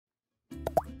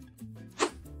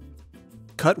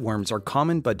Cutworms are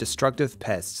common but destructive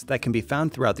pests that can be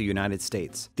found throughout the United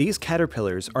States. These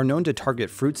caterpillars are known to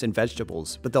target fruits and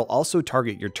vegetables, but they'll also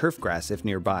target your turf grass if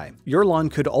nearby. Your lawn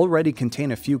could already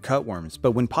contain a few cutworms,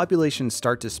 but when populations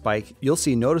start to spike, you'll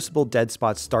see noticeable dead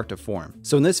spots start to form.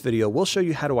 So in this video, we'll show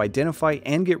you how to identify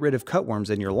and get rid of cutworms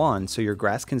in your lawn so your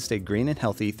grass can stay green and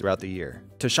healthy throughout the year.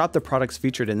 To shop the products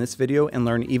featured in this video and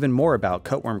learn even more about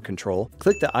cutworm control,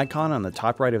 click the icon on the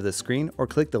top right of the screen or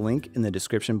click the link in the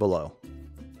description below.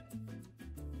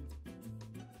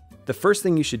 The first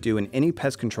thing you should do in any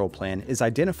pest control plan is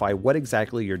identify what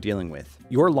exactly you're dealing with.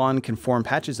 Your lawn can form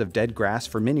patches of dead grass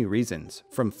for many reasons,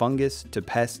 from fungus to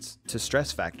pests to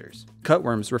stress factors.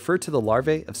 Cutworms refer to the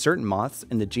larvae of certain moths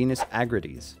in the genus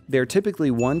Agrotis. They are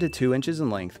typically 1 to 2 inches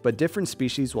in length, but different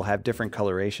species will have different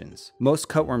colorations. Most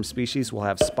cutworm species will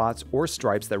have spots or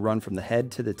stripes that run from the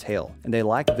head to the tail, and they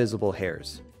lack visible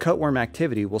hairs. Cutworm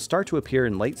activity will start to appear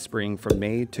in late spring from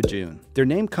May to June. Their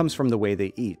name comes from the way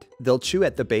they eat. They'll chew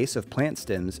at the base of plant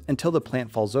stems until the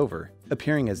plant falls over,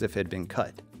 appearing as if it had been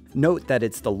cut. Note that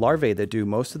it's the larvae that do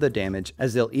most of the damage,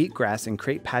 as they'll eat grass and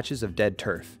create patches of dead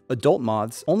turf. Adult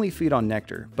moths only feed on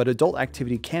nectar, but adult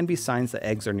activity can be signs that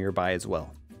eggs are nearby as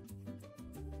well.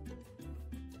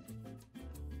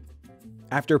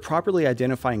 After properly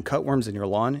identifying cutworms in your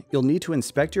lawn, you'll need to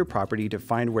inspect your property to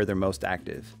find where they're most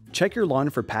active. Check your lawn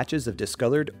for patches of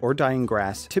discolored or dying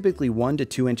grass, typically 1 to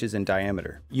 2 inches in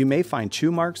diameter. You may find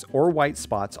chew marks or white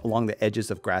spots along the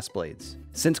edges of grass blades.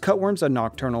 Since cutworms are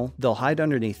nocturnal, they'll hide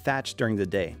underneath thatch during the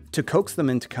day to coax them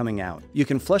into coming out. You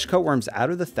can flush cutworms out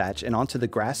of the thatch and onto the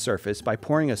grass surface by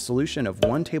pouring a solution of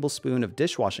 1 tablespoon of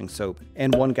dishwashing soap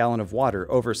and 1 gallon of water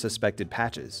over suspected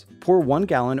patches. Pour 1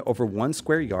 gallon over 1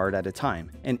 square yard at a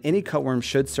time, and any cutworm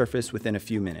should surface within a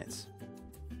few minutes.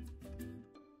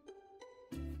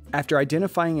 After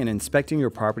identifying and inspecting your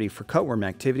property for cutworm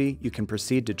activity, you can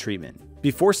proceed to treatment.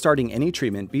 Before starting any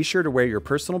treatment, be sure to wear your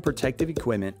personal protective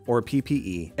equipment, or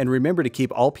PPE, and remember to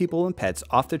keep all people and pets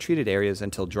off the treated areas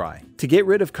until dry. To get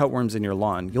rid of cutworms in your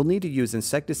lawn, you'll need to use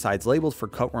insecticides labeled for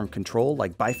cutworm control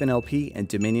like Bifen LP and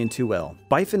Dominion 2L.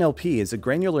 Bifen LP is a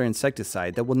granular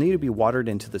insecticide that will need to be watered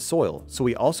into the soil, so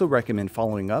we also recommend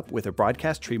following up with a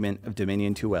broadcast treatment of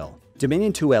Dominion 2L.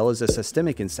 Dominion 2L is a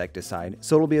systemic insecticide,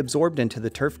 so it'll be absorbed into the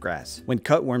turf grass. When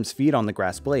cutworms feed on the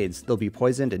grass blades, they'll be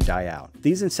poisoned and die out.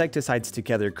 These insecticides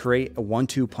together create a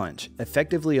 1-2 punch,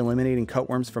 effectively eliminating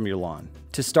cutworms from your lawn.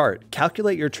 To start,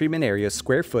 calculate your treatment area's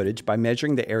square footage by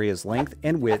measuring the area's length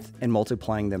and width and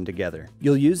multiplying them together.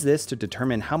 You'll use this to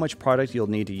determine how much product you'll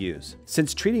need to use.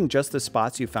 Since treating just the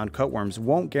spots you found cutworms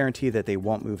won't guarantee that they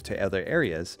won't move to other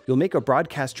areas, you'll make a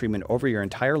broadcast treatment over your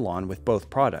entire lawn with both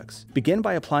products. Begin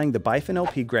by applying the Bifen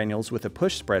LP granules with a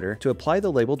push spreader to apply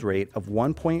the labeled rate of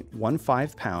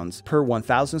 1.15 pounds per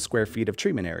 1,000 square feet of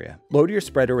treatment area. Load your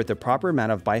spreader with the proper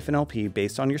amount of Bifen LP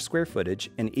based on your square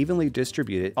footage and evenly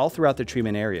distribute it all throughout the treatment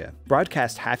area.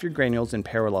 Broadcast half your granules in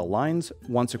parallel lines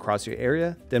once across your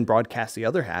area, then broadcast the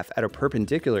other half at a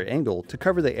perpendicular angle to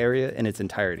cover the area in its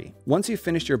entirety. Once you've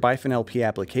finished your Bifen LP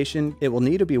application, it will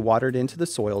need to be watered into the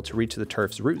soil to reach the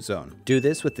turf's root zone. Do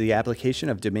this with the application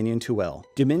of Dominion 2L.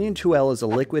 Dominion 2L is a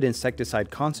liquid insecticide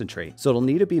concentrate, so it'll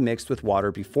need to be mixed with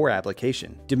water before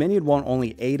application. Dominion won't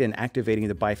only aid in activating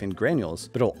the Bifen granules,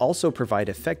 but it'll also provide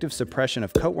effective suppression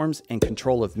of cutworms and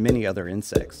control of many other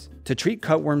insects. To treat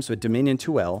cutworms with Dominion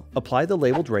 2L, apply the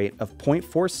labeled rate of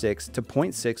 0.46 to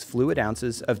 0.6 fluid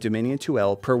ounces of Dominion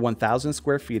 2L per 1,000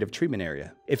 square feet of treatment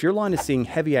area. If your lawn is seeing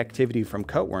heavy activity from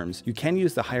cutworms, you can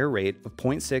use the higher rate of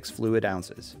 0.6 fluid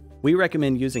ounces. We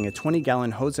recommend using a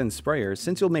 20-gallon hose-end sprayer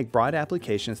since you'll make broad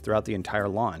applications throughout the entire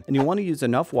lawn, and you want to use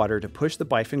enough water to push the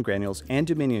Bifen granules and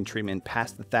Dominion treatment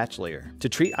past the thatch layer. To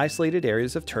treat isolated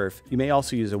areas of turf, you may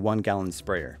also use a 1-gallon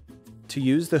sprayer. To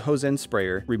use the hose-end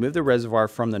sprayer, remove the reservoir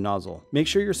from the nozzle. Make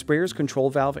sure your sprayer's control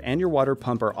valve and your water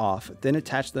pump are off, then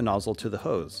attach the nozzle to the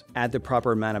hose. Add the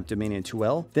proper amount of Dominion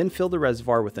 2L, then fill the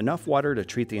reservoir with enough water to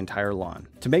treat the entire lawn.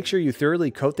 To make sure you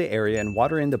thoroughly coat the area and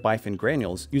water in the Bifen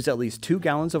granules, use at least 2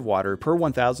 gallons of water per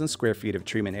 1,000 square feet of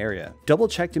treatment area. Double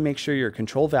check to make sure your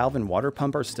control valve and water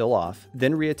pump are still off,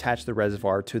 then reattach the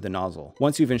reservoir to the nozzle.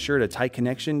 Once you've ensured a tight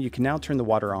connection, you can now turn the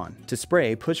water on. To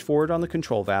spray, push forward on the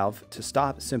control valve. To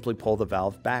stop, simply pull the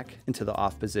valve back into the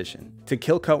off position. To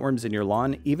kill cutworms in your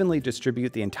lawn, evenly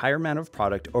distribute the entire amount of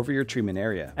product over your treatment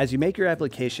area. As you make your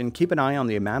application, keep an eye on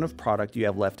the amount of product you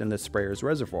have left in the sprayer's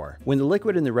reservoir. When the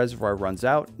liquid in the reservoir runs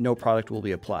out, no product will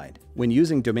be applied. When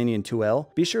using Dominion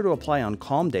 2L, be sure to apply on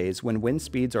calm days when wind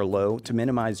speeds are low to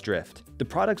minimize drift. The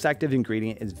product's active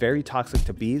ingredient is very toxic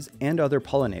to bees and other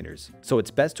pollinators, so it's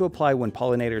best to apply when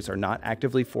pollinators are not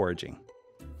actively foraging.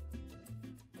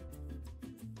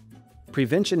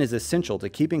 Prevention is essential to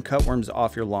keeping cutworms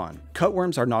off your lawn.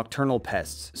 Cutworms are nocturnal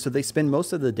pests, so they spend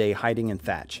most of the day hiding in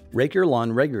thatch. Rake your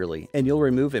lawn regularly, and you'll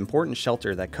remove important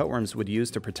shelter that cutworms would use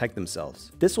to protect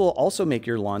themselves. This will also make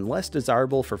your lawn less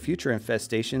desirable for future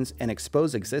infestations and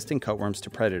expose existing cutworms to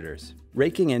predators.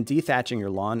 Raking and dethatching your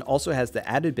lawn also has the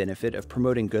added benefit of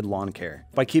promoting good lawn care.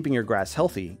 By keeping your grass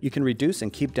healthy, you can reduce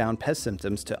and keep down pest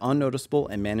symptoms to unnoticeable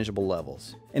and manageable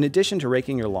levels. In addition to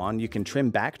raking your lawn, you can trim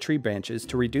back tree branches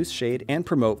to reduce shade and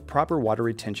promote proper water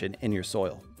retention in your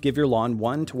soil. Give your lawn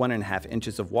 1 to 1.5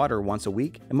 inches of water once a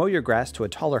week, and mow your grass to a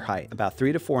taller height, about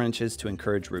 3 to 4 inches, to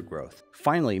encourage root growth.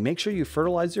 Finally, make sure you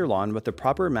fertilize your lawn with the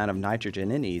proper amount of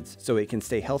nitrogen it needs so it can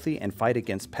stay healthy and fight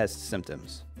against pest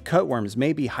symptoms. Cutworms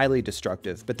may be highly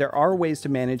destructive, but there are ways to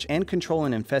manage and control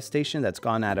an infestation that's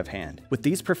gone out of hand. With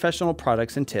these professional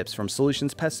products and tips from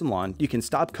Solutions Pest and Lawn, you can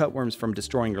stop cutworms from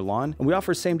destroying your lawn, and we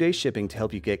offer same-day shipping to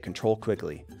help you get control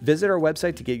quickly. Visit our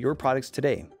website to get your products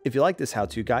today. If you like this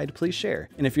how-to guide, please share.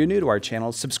 And if you're new to our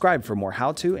channel, subscribe for more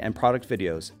how-to and product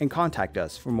videos, and contact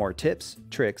us for more tips,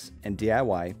 tricks, and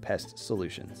DIY pest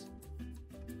solutions.